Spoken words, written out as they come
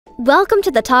Welcome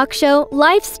to the talk show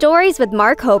Life Stories with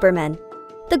Marc Hoberman.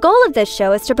 The goal of this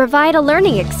show is to provide a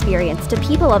learning experience to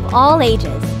people of all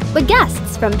ages, with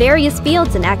guests from various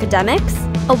fields in academics,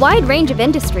 a wide range of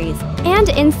industries, and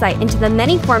insight into the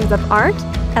many forms of art,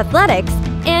 athletics,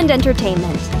 and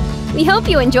entertainment. We hope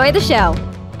you enjoy the show.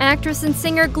 Actress and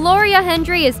singer Gloria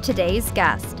Hendry is today's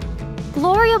guest.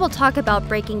 Gloria will talk about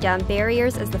breaking down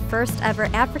barriers as the first ever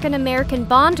African-American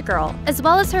Bond girl, as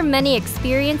well as her many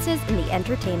experiences in the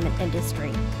entertainment industry.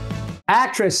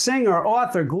 Actress, singer,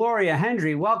 author Gloria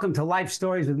Hendry, welcome to Life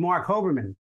Stories with Marc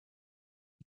Hoberman.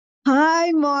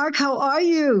 Hi, Mark. How are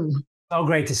you? So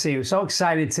great to see you. So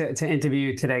excited to interview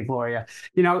you today, Gloria.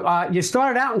 You know, you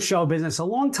started out in show business a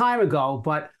long time ago,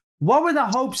 but what were the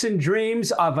hopes and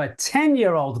dreams of a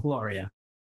 10-year-old Gloria?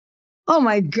 Oh,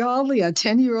 my golly, a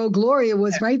 10-year-old Gloria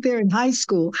was right there in high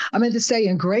school. I meant to say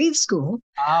in grade school.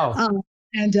 Oh.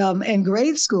 In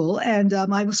grade school. And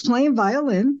I was playing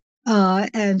violin.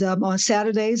 On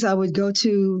Saturdays, I would go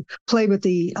to play with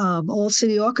the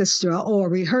all-city orchestra or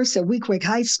rehearse at Weequahic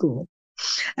High School.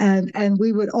 And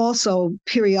we would also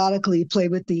periodically play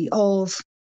with the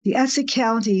Essex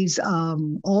County's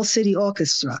all-city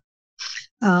orchestra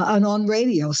and on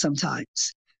radio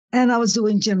sometimes. And I was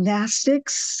doing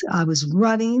gymnastics. I was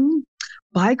running,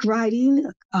 bike riding,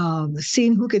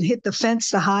 seeing who can hit the fence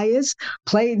the highest,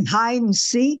 playing hide and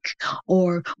seek,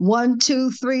 or 1,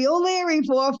 2, 3, O'Leary,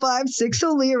 4, 5, 6,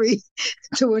 O'Leary,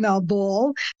 doing our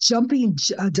ball, jumping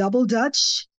double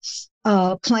dutch,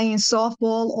 playing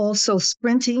softball, also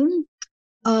sprinting.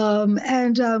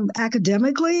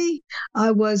 Academically,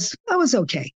 I was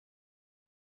okay.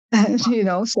 And,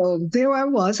 so there I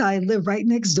was. I lived right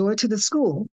next door to the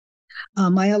school.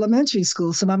 My elementary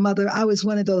school. So I was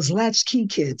one of those latchkey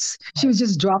kids. She would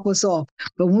just drop us off.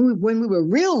 But when we were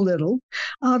real little,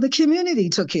 the community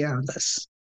took care of us.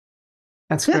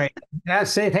 That's great.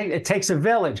 It takes a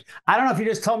village. I don't know if you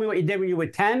just told me what you did when you were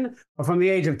 10 or from the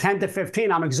age of 10 to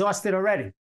 15. I'm exhausted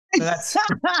already. So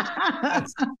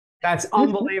that's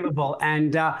unbelievable.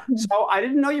 And so I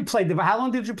didn't know you played how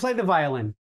long did you play the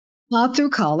violin?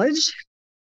 Through college.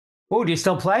 Oh, do you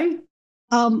still play?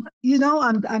 I'm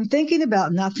thinking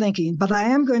about not thinking, but I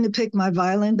am going to pick my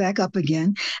violin back up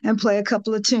again and play a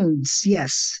couple of tunes.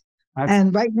 Yes.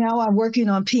 And right now I'm working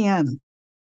on piano.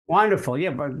 Wonderful.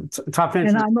 Yeah, but top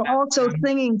and I'm also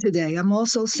singing today. I'm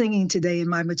also singing today in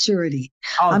my maturity.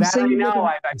 Oh, that I know.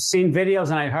 I've seen videos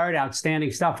and I heard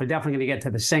outstanding stuff. We're definitely going to get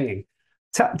to the singing.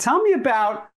 Tell me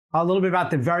a little bit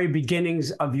about the very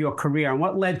beginnings of your career and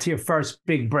what led to your first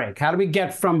big break. How do we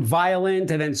get from violin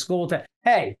to then school to,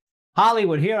 hey,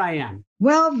 Hollywood, here I am.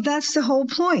 Well, that's the whole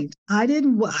point. I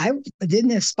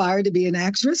didn't aspire to be an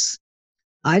actress.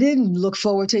 I didn't look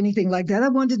forward to anything like that. I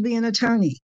wanted to be an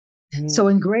attorney. So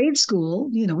in grade school,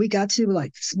 we got to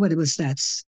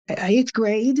that's 8th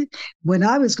grade when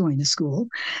I was going to school.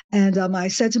 And I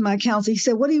said to my counselor, he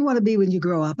said, what do you want to be when you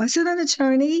grow up? I said, an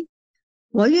attorney.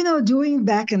 Well, doing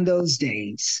back in those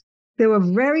days, there were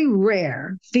very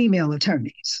rare female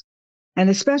attorneys, and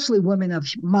especially women of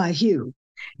my hue.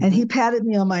 And he patted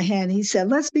me on my hand. He said,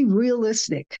 let's be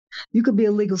realistic. You could be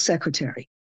a legal secretary.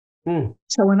 So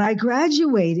when I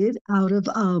graduated out of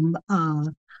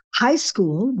high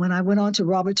school, when I went on to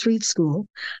Robert Treat School,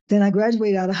 then I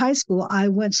graduated out of high school, I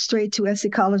went straight to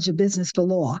Essex College of Business for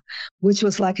Law, which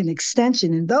was like an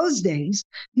extension. In those days,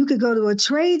 you could go to a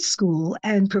trade school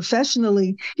and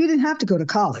professionally, you didn't have to go to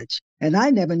college. And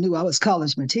I never knew I was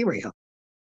college material.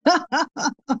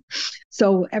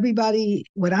 So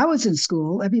when I was in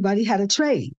school, everybody had a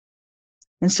trade.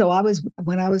 And so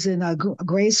when I was in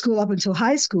grade school up until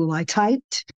high school, I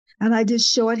typed and I did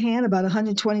shorthand about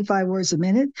 125 words a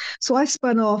minute. So I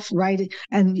spun off writing.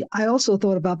 And I also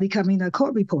thought about becoming a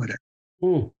court reporter.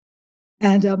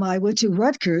 And I went to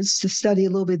Rutgers to study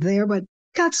a little bit there, but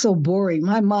got so boring.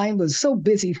 My mind was so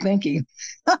busy thinking.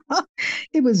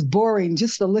 It was boring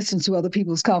just to listen to other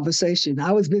people's conversation.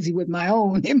 I was busy with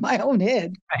in my own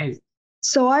head. Right.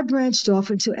 So I branched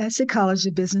off into Essex College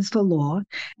of Business for Law,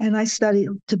 and I studied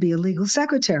to be a legal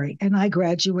secretary. And I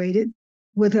graduated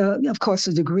with of course,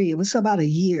 a degree. It was about about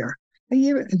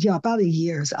a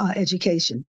year's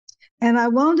education. And I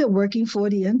wound up working for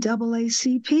the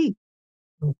NAACP,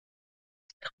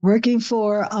 working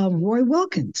for Roy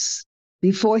Wilkins,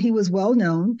 before he was well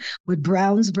known with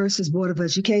Browns versus Board of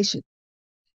Education.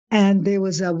 And there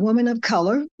was a woman of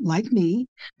color like me.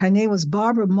 Her name was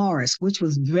Barbara Morris, which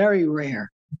was very rare,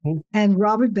 and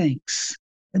Robert Banks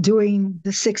during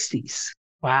the 60s.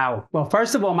 Wow. Well,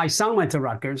 first of all, my son went to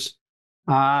Rutgers.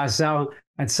 So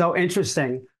it's so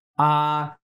interesting.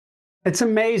 It's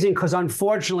amazing because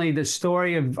unfortunately, the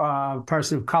story of a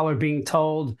person of color being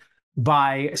told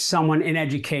by someone in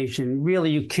education.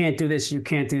 Really, you can't do this, you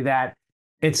can't do that.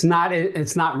 It's not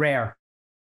rare.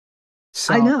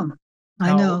 So, I know.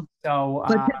 I know. So,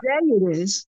 but today it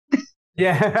is.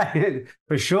 Yeah,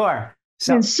 for sure.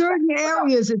 So in certain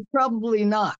areas, it's probably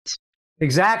not.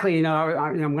 Exactly.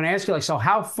 I'm going to ask you, like, so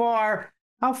how far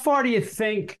do you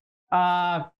think,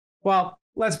 well,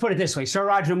 let's put it this way. Sir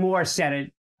Roger Moore said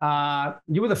it.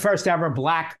 You were the first ever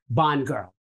Black Bond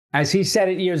girl. As he said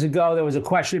it years ago, there was a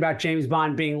question about James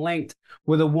Bond being linked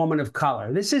with a woman of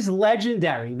color. This is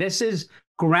legendary. This is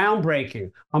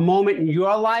groundbreaking. A moment in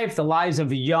your life, the lives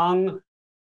of young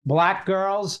Black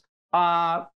girls.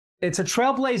 It's a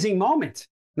trailblazing moment,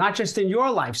 not just in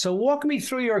your life. So walk me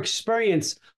through your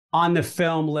experience on the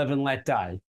film Live and Let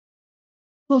Die.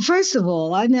 Well, first of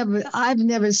all, I've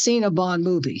never seen a Bond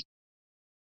movie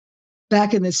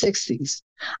back in the 60s.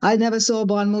 I never saw a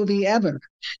Bond movie ever.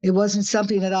 It wasn't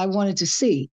something that I wanted to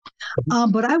see.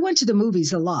 But I went to the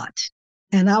movies a lot.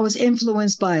 And I was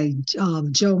influenced by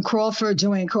Joan Crawford,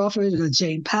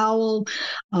 Jane Powell,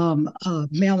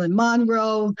 Marilyn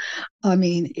Monroe. I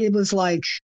mean, it was like,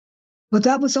 but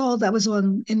that was all that was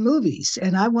on in movies.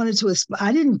 And I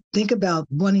didn't think about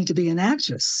wanting to be an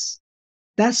actress.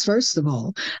 That's first of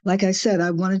all. Like I said,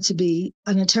 I wanted to be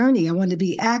an attorney. I wanted to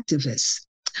be activist.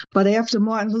 But after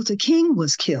Martin Luther King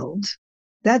was killed,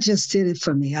 that just did it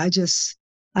for me. I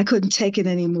couldn't take it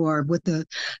anymore with the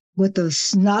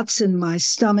knots in my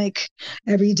stomach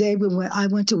every day when I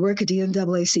went to work at the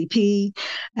NAACP,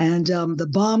 and the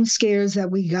bomb scares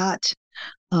that we got,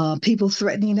 people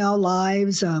threatening our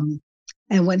lives. And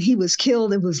when he was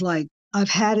killed, it was like, I've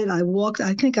had it. I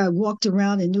think I walked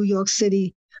around in New York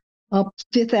City up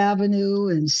Fifth Avenue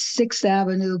and Sixth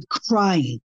Avenue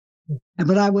crying.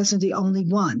 But I wasn't the only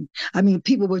one. I mean,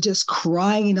 people were just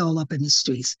crying all up in the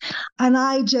streets. And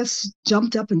I just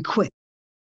jumped up and quit.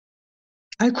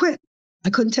 I quit.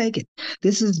 I couldn't take it.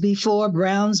 This is before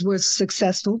Browns were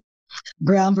successful.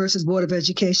 Brown versus Board of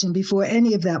Education, before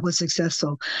any of that was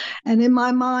successful. And in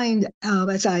my mind,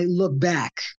 as I look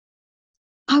back,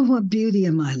 I want beauty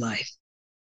in my life.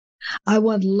 I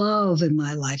want love in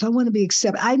my life. I want to be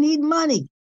accepted. I need money.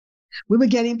 We were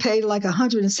getting paid like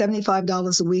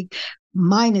 $175 a week,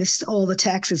 minus all the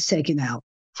taxes taken out.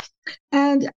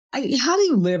 And how do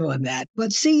you live on that?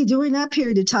 But see, during that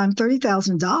period of time,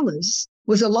 $30,000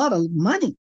 was a lot of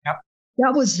money. Yep.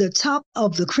 That was the top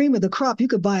of the cream of the crop. You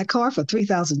could buy a car for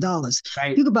 $3,000.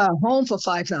 Right. You could buy a home for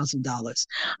 $5,000.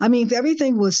 I mean, if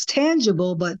everything was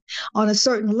tangible, but on a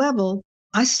certain level,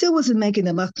 I still wasn't making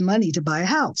enough money to buy a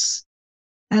house.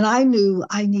 And I knew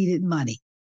I needed money.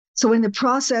 So in the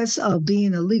process of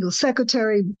being a legal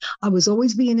secretary, I was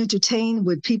always being entertained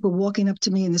with people walking up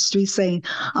to me in the street saying,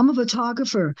 I'm a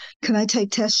photographer. Can I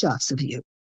take test shots of you?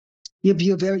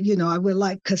 You're very, I would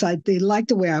like, because they liked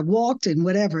the way I walked and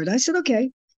whatever. And I said, okay.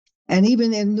 And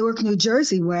even in Newark, New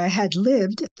Jersey, where I had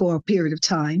lived for a period of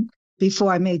time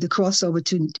before I made the crossover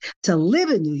to live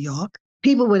in New York,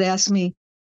 people would ask me,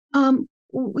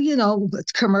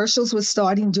 commercials were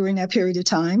starting during that period of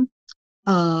time.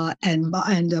 And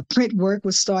print work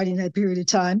was starting that period of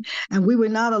time. And we were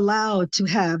not allowed to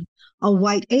have a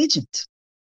white agent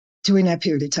during that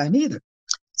period of time either.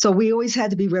 So we always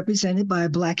had to be represented by a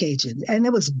Black agent. And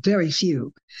there was very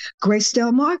few. Grace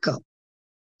Del Marco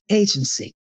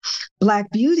Agency, Black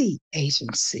Beauty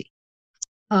Agency.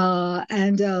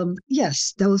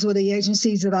 Yes, those were the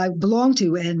agencies that I belonged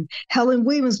to. And Helen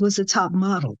Williams was the top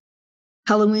model.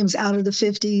 Helen Williams out of the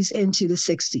 50s into the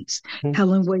 60s. Mm-hmm.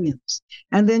 Helen Williams.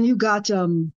 And then you got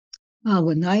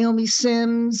with Naomi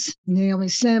Sims,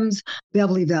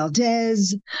 Beverly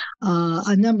Valdez,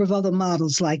 a number of other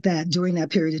models like that during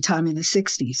that period of time in the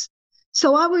 60s.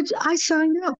 So I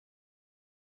signed up.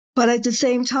 But at the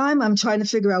same time, I'm trying to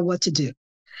figure out what to do.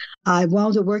 I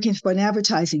wound up working for an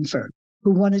advertising firm who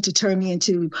wanted to turn me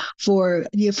for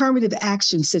the affirmative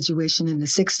action situation in the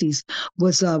 60s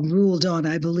was ruled on,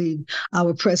 I believe,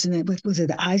 our president, was it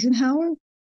Eisenhower?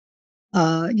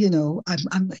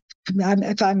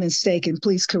 If I'm mistaken,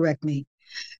 please correct me.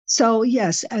 So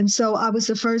yes, and so I was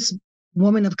the first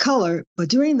woman of color, but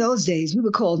during those days, we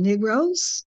were called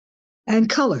Negroes and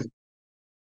colored.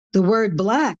 The word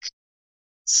Black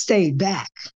stayed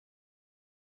back.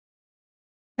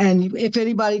 And if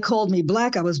anybody called me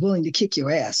Black, I was willing to kick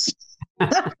your ass.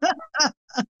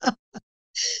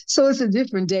 So it's a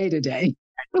different day today.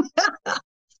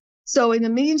 So in the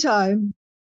meantime,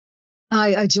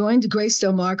 I joined Grace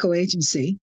Del Marco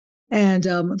Agency, and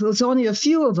there was only a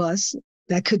few of us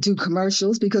that could do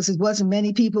commercials because it wasn't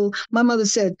many people. My mother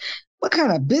said, what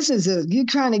kind of business are you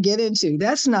trying to get into?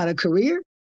 That's not a career.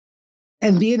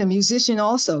 And being a musician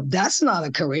also, that's not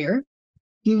a career.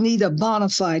 You need a bona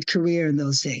fide career in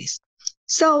those days.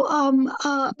 So,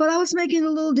 but I was making a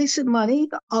little decent money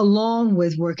along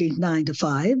with working 9 to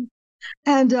 5.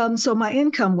 And so my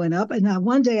income went up. And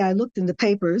one day I looked in the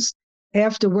papers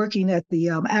after working at the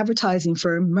advertising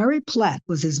firm. Murray Platt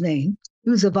was his name. He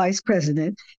was a vice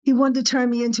president. He wanted to turn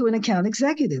me into an account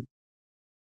executive.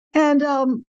 And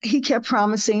he kept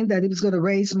promising that he was going to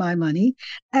raise my money.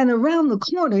 And around the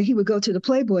corner, he would go to the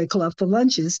Playboy Club for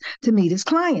lunches to meet his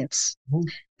clients. Mm-hmm.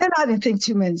 And I didn't think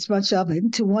too much of it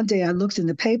until one day I looked in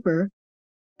the paper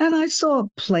and I saw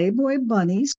Playboy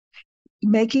bunnies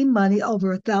making money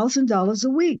over $1,000 a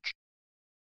week.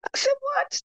 I said,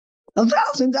 what?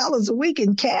 $1,000 a week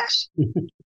in cash?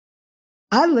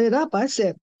 I lit up. I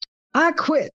said, I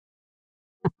quit.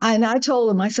 And I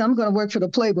told him, I said, I'm going to work for the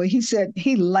Playboy.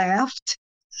 He laughed.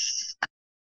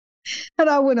 And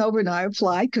I went over and I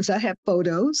applied because I had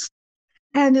photos.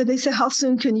 And they said, how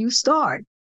soon can you start?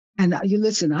 And you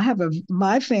listen,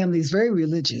 my family is very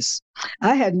religious.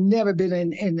 I had never been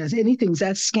in anything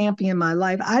that scampy in my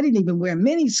life. I didn't even wear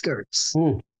mini skirts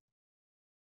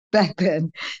back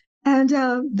then. And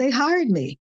they hired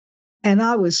me. And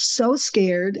I was so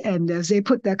scared. And as they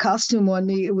put that costume on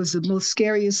me, it was the most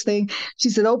scariest thing. She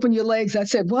said, open your legs. I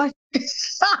said, what?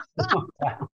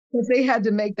 Because they had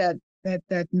to make that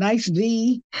nice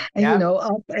V and,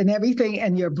 up and everything.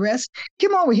 And your breast,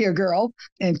 come over here, girl,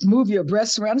 and move your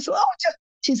breasts around. So,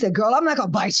 she said, girl, I'm not going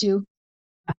to bite you.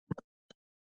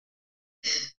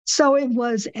 So it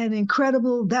was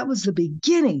that was the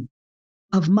beginning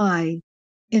of my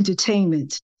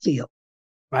entertainment field.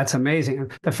 That's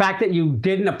amazing. The fact that you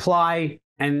didn't apply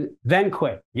and then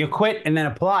quit. You quit and then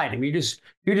applied. I mean,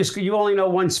 you only know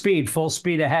one speed, full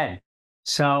speed ahead.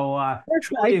 So that's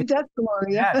right. That's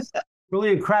Gloria. Yes,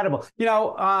 really incredible.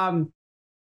 On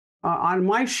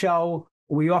my show,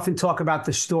 we often talk about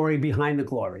the story behind the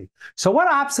glory. So what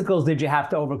obstacles did you have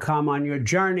to overcome on your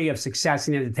journey of success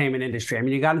in the entertainment industry? I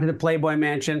mean, you got into the Playboy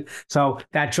Mansion, so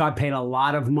that job paid a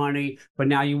lot of money, but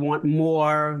now you want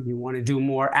more, you want to do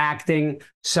more acting.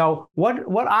 So what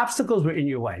obstacles were in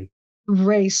your way?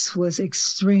 Race was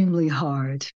extremely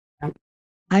hard.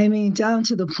 I mean, down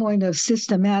to the point of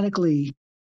systematically,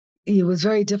 it was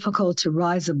very difficult to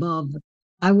rise above.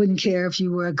 I wouldn't care if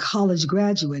you were a college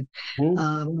graduate,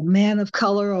 man of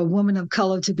color or woman of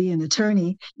color to be an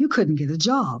attorney, you couldn't get a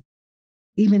job,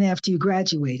 even after you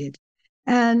graduated.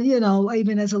 And,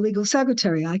 even as a legal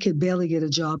secretary, I could barely get a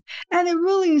job. And it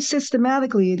really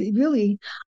systematically,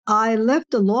 I left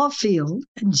the law field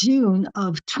in June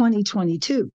of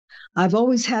 2022. I've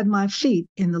always had my feet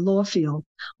in the law field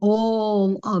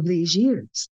all of these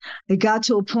years. It got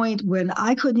to a point when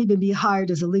I couldn't even be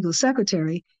hired as a legal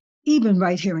secretary, even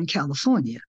right here in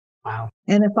California. Wow.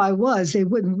 And if I was, they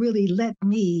wouldn't really let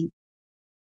me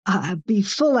be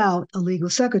full out a legal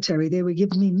secretary. They would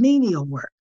give me menial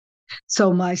work.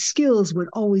 So my skills would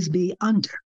always be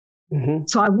under. Mm-hmm.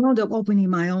 So I wound up opening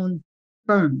my own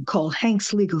firm called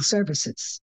Hanks Legal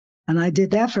Services. And I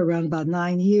did that for around about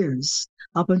 9 years,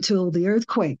 up until the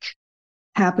earthquake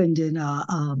happened in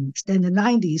the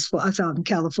 90s for us out in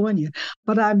California.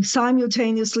 But I'm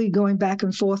simultaneously going back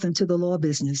and forth into the law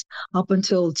business up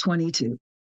until 22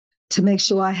 to make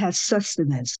sure I had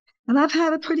sustenance. And I've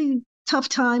had a pretty tough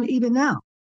time even now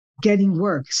getting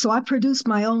work. So I produce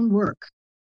my own work.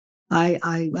 I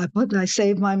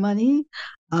save my money.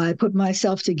 I put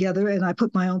myself together and I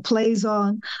put my own plays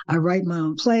on. I write my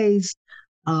own plays.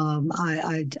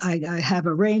 I have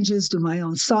arrangers, do my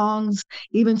own songs.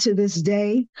 Even to this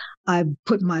day, I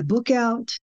put my book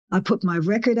out. I put my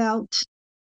record out.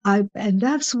 And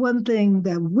that's one thing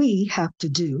that we have to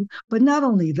do. But not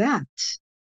only that,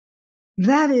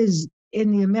 that is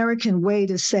in the American way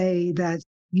to say that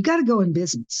you got to go in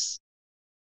business.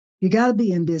 You got to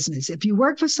be in business. If you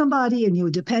work for somebody and you're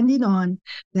depending on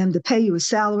them to pay you a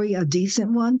salary, a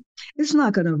decent one, it's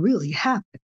not going to really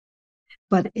happen.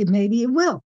 But maybe it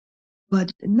will.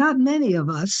 But not many of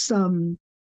us, well,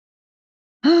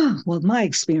 my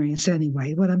experience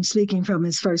anyway, what I'm speaking from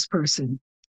is first person.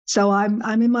 So I'm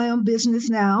in my own business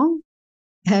now,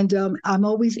 and I'm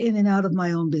always in and out of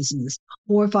my own business.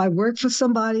 Or if I work for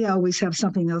somebody, I always have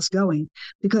something else going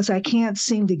because I can't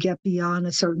seem to get beyond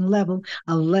a certain level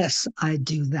unless I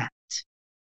do that.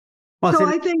 Well, so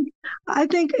I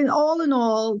think in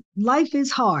all, life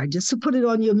is hard, just to put it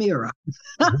on your mirror.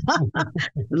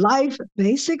 Life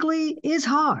basically is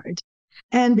hard.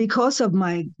 And because of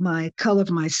my color of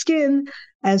my skin,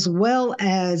 as well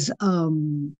as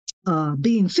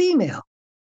being female.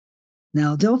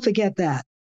 Now, don't forget that.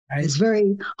 Right. It's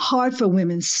very hard for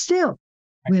women still.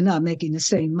 We're not making the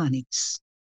same monies.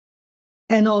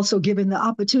 and also given the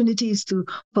opportunities to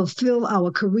fulfill our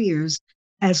careers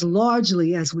as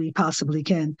largely as we possibly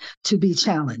can, to be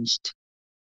challenged.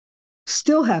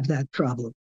 Still have that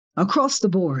problem across the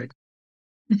board.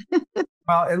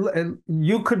 Well,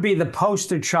 you could be the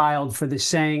poster child for the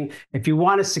saying, if you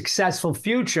want a successful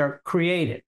future, create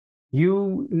it.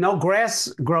 No grass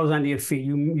grows under your feet.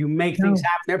 You make things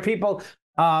happen. There are people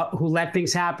who let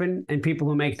things happen and people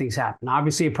who make things happen.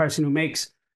 Obviously, a person who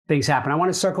makes things happen. I want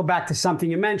to circle back to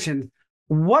something you mentioned.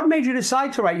 What made you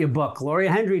decide to write your book,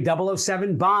 Gloria Hendry,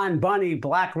 007, Bond, Bunny,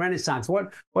 Black Renaissance?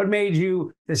 What made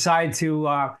you decide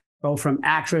to go from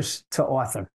actress to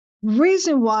author?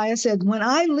 Reason why I said, when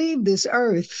I leave this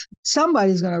earth,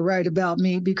 somebody's going to write about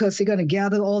me, because they're going to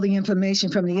gather all the information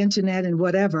from the internet and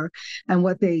whatever, and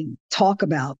what they talk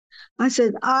about. I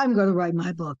said, I'm going to write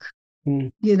my book,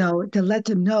 to let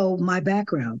them know my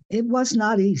background. It was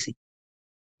not easy,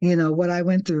 what I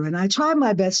went through. And I tried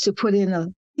my best to put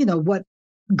in what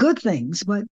good things,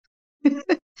 but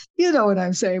you know what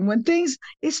I'm saying?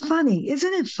 It's funny.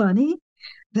 Isn't it funny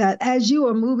that as you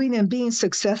are moving and being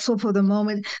successful for the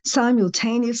moment,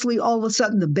 simultaneously, all of a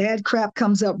sudden, the bad crap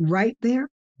comes up right there?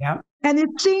 Yeah. And it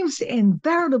seems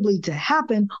invariably to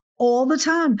happen all the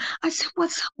time. I said,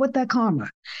 what's up with that karma?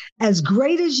 As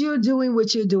great as you're doing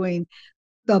what you're doing,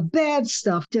 the bad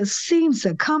stuff just seems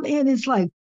to come in. It's like,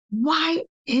 why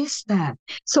is that?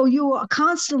 So you are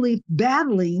constantly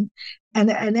battling, and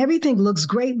everything looks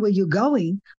great where you're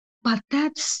going, but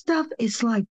that stuff is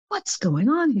like, what's going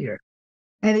on here?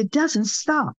 And it doesn't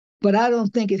stop. But I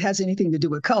don't think it has anything to do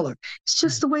with color. It's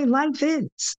just the way life is.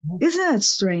 Isn't that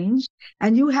strange?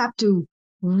 And you have to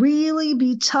really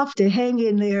be tough to hang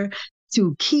in there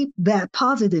to keep that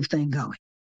positive thing going.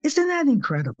 Isn't that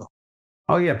incredible?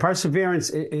 Oh, yeah.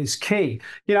 Perseverance is key.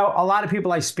 A lot of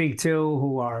people I speak to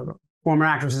who are former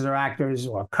actresses or actors,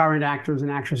 or current actors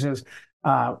and actresses,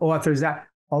 authors, that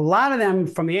a lot of them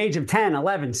from the age of 10,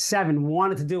 11, 7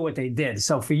 wanted to do what they did.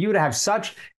 So for you to have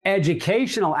such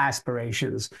educational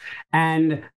aspirations,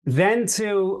 and then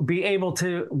to be able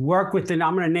to work with I'm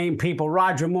going to name people,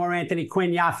 Roger Moore, Anthony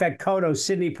Quinn, Yaphet Kotto,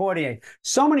 Sidney Poitier,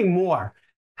 so many more.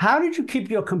 How did you keep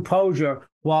your composure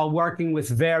while working with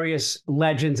various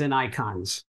legends and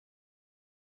icons?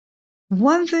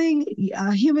 One thing,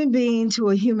 a human being to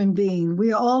a human being,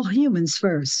 we are all humans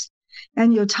first,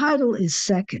 and your title is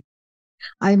second.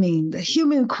 I mean, the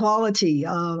human quality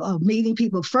of meeting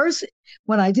people. First,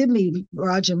 when I did meet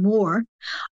Roger Moore,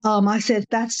 I said,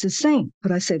 that's the same.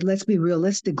 But I said, let's be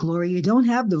realistic, Gloria. You don't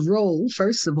have the role,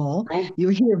 first of all. You're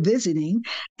here visiting.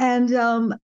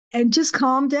 And just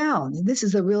calm down. This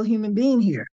is a real human being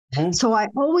here. So I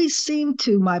always seem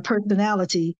to, my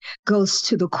personality goes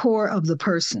to the core of the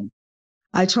person.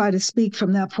 I try to speak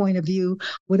from that point of view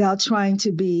without trying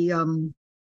to be...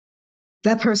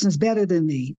 that person's better than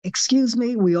me. Excuse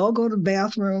me, we all go to the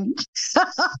bathroom.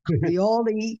 We all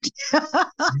eat.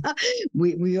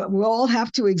 we all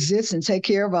have to exist and take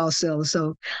care of ourselves.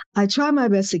 So I try my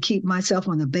best to keep myself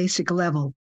on a basic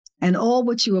level. And all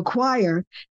what you acquire,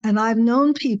 and I've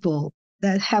known people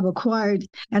that have acquired,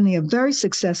 and they are very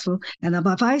successful. And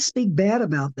if I speak bad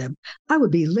about them, I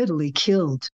would be literally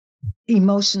killed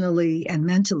emotionally and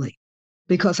mentally,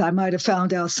 because I might have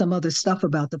found out some other stuff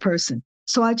about the person.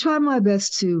 So I try my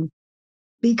best to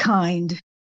be kind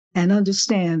and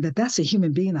understand that that's a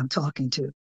human being I'm talking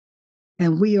to.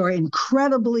 And we are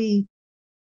incredibly,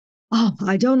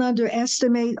 I don't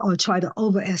underestimate or try to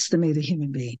overestimate a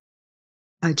human being.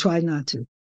 I try not to.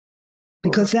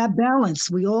 Because that balance,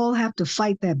 we all have to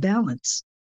fight that balance.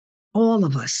 All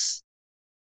of us.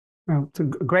 Well, it's a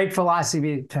great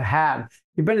philosophy to have.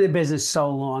 You've been in the business so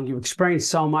long. You've experienced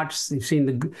so much. You've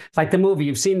seen like the movie,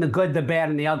 you've seen the good, the bad,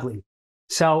 and the ugly.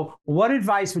 So what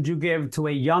advice would you give to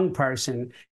a young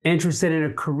person interested in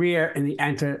a career in the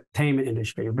entertainment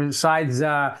industry, besides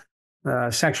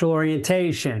sexual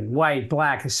orientation, white,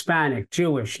 Black, Hispanic,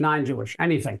 Jewish, non-Jewish,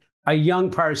 anything? A young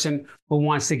person who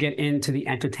wants to get into the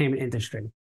entertainment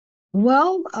industry.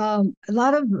 Well, a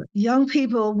lot of young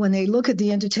people, when they look at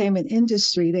the entertainment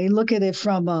industry, they look at it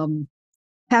from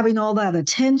having all that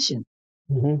attention.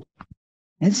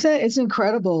 It's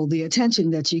incredible, the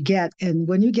attention that you get. And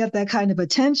when you get that kind of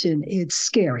attention, it's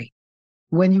scary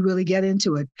when you really get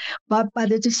into it. But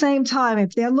at the same time,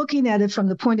 if they're looking at it from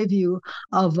the point of view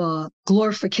of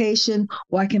glorification,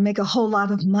 or I can make a whole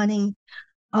lot of money,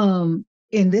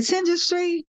 in this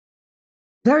industry,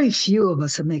 very few of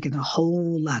us are making a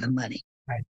whole lot of money.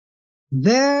 Right.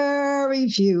 Very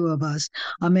few of us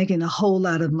are making a whole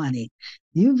lot of money.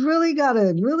 You've really got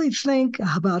to really think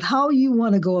about how you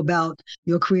want to go about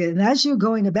your career. And as you're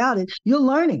going about it, you're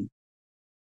learning.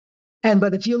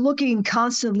 But if you're looking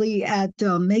constantly at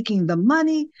making the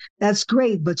money, that's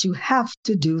great, but you have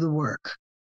to do the work.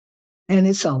 And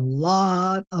it's a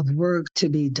lot of work to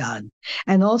be done.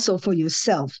 And also for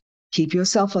yourself, keep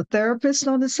yourself a therapist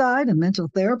on the side, a mental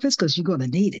therapist, because you're going to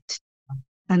need it.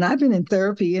 And I've been in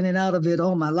therapy in and out of it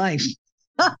all my life.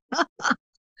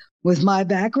 With my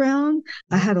background,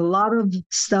 I had a lot of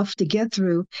stuff to get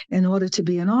through in order to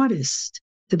be an artist,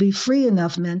 to be free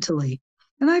enough mentally.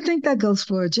 And I think that goes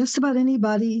for just about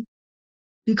anybody,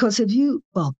 because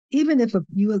even if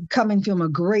you are coming from a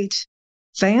great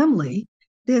family,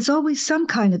 there's always some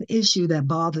kind of issue that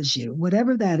bothers you,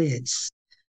 whatever that is.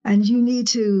 And you need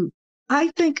to,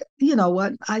 I think, you know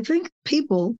what? I think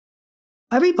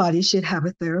everybody should have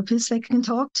a therapist they can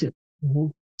talk to. Mm-hmm.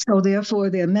 So therefore,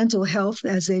 their mental health,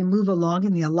 as they move along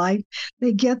in their life,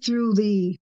 they get through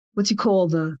what you call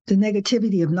the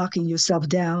negativity of knocking yourself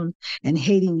down and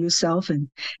hating yourself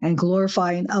and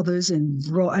glorifying others and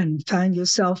find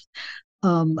yourself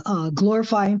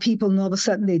glorifying people, and all of a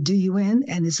sudden they do you in,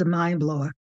 and it's a mind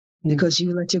blower because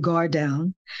you let your guard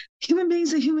down. Human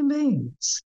beings are human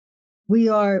beings.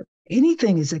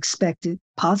 Anything is expected,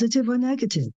 positive or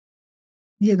negative.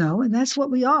 And that's what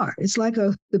we are. It's like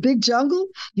the big jungle.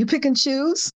 You pick and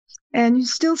choose, and you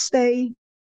still stay,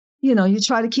 you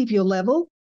try to keep your level,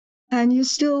 and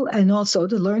also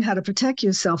to learn how to protect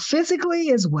yourself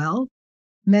physically as well,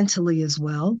 mentally as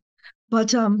well.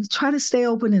 But try to stay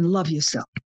open and love yourself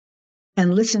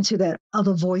and listen to that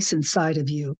other voice inside of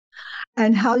you.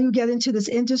 And how you get into this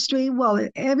industry, well,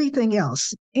 everything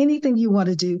else, anything you want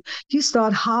to do, you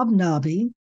start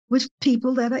hobnobbing with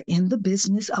people that are in the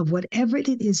business of whatever it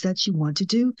is that you want to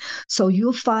do. So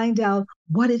you'll find out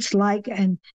what it's like.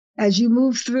 And as you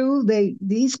move through,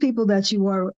 these people that you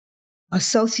are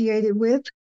associated with,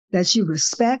 that you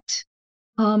respect,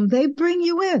 they bring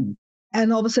you in.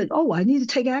 And all of a sudden, I need to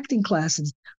take acting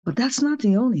classes. But that's not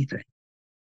the only thing.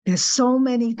 There's so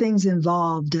many things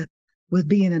involved with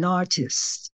being an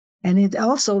artist. And it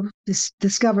also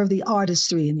discover the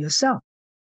artistry in yourself.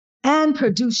 And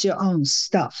produce your own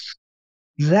stuff.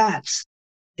 That's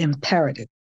imperative.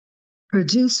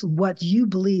 Produce what you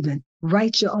believe in.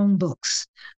 Write your own books.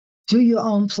 Do your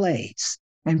own plays.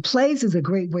 And plays is a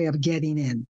great way of getting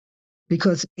in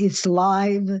because it's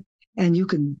live and you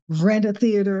can rent a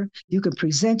theater, you can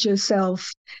present yourself,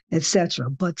 etc.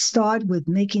 But start with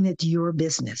making it your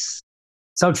business.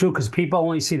 So true, because people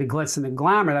only see the glitz and the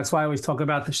glamour. That's why I always talk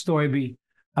about the story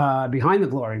behind the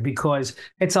glory, because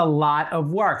it's a lot of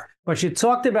work. But you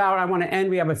talked about, I want to end,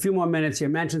 we have a few more minutes. You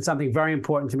mentioned something very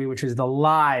important to me, which is the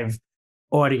live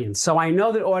audience. So I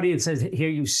know that audiences hear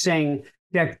you sing,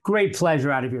 get great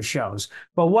pleasure out of your shows.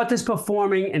 But what does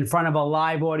performing in front of a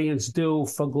live audience do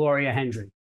for Gloria Hendry?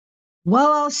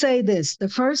 Well, I'll say this. The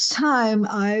first time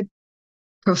I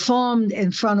performed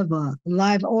in front of a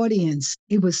live audience,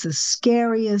 it was the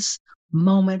scariest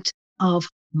moment of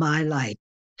my life.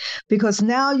 Because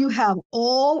now you have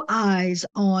all eyes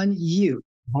on you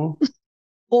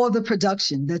or the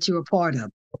production that you're a part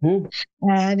of.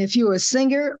 And if you're a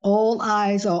singer, all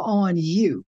eyes are on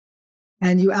you.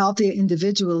 And you're out there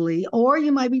individually, or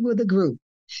you might be with a group.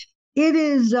 It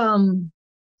is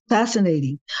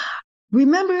fascinating.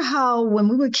 Remember how when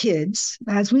we were kids,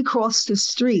 as we crossed the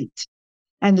street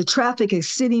and the traffic is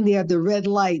sitting there at the red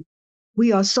light,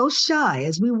 we are so shy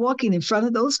as we're walking in front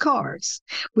of those cars.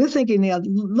 We're thinking they're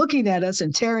looking at us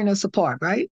and tearing us apart,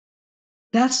 right?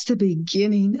 That's the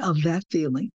beginning of that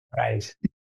feeling. Right.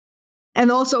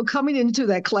 And also coming into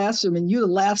that classroom and you're the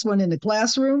last one in the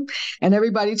classroom and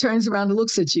everybody turns around and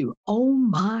looks at you. Oh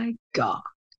my God.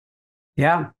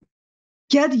 Yeah.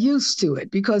 Get used to it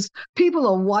because people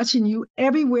are watching you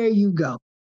everywhere you go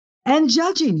and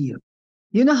judging you.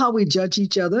 You know how we judge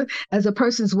each other as a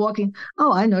person's walking.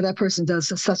 Oh, I know that person does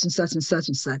such and such and such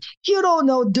and such. You don't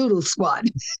know doodle squat,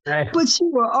 Right. But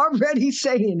you were already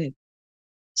saying it.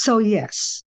 So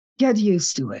yes, get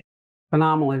used to it.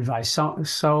 Phenomenal advice.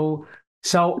 So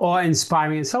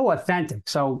awe-inspiring and so authentic.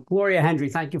 So Gloria Hendry,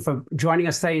 thank you for joining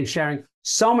us today and sharing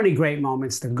so many great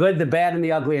moments, the good, the bad, and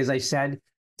the ugly, as I said.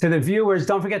 To the viewers,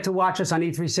 don't forget to watch us on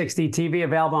E360 TV,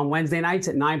 available on Wednesday nights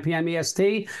at 9 p.m.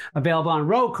 EST, available on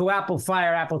Roku, Apple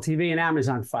Fire, Apple TV, and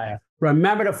Amazon Fire.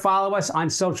 Remember to follow us on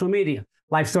social media.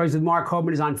 Life Stories with Marc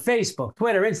Hoberman is on Facebook,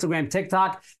 Twitter, Instagram,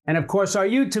 TikTok, and of course our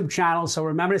YouTube channel. So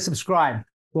remember to subscribe.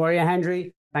 Gloria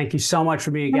Hendry, thank you so much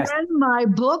for being a guest. And my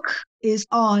book is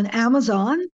on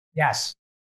Amazon. Yes.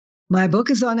 My book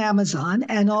is on Amazon,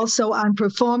 and also I'm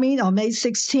performing on May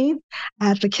 16th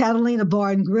at the Catalina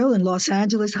Bar and Grill in Los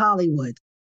Angeles, Hollywood.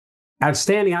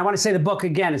 Outstanding. I want to say the book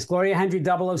again. It's Gloria Hendry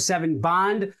 007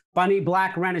 Bond, Bunny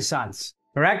Black Renaissance.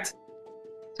 Correct?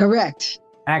 Correct.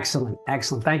 Excellent.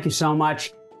 Excellent. Thank you so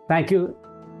much. Thank you.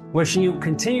 Wishing you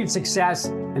continued success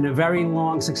and a very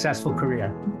long, successful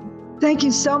career. Thank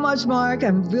you so much, Mark.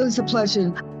 Really, it's a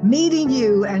pleasure meeting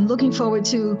you and looking forward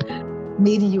to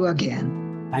meeting you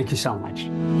again. Thank you so much.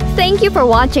 Thank you for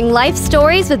watching Life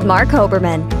Stories with Marc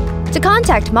Hoberman. To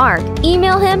contact Mark,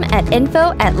 email him at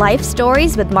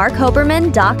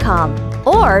info@lifestorieswithmarchoberman.com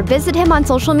or visit him on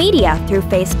social media through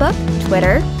Facebook,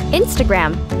 Twitter,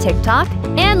 Instagram, TikTok,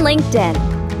 and LinkedIn.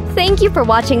 Thank you for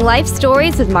watching Life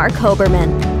Stories with Marc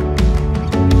Hoberman.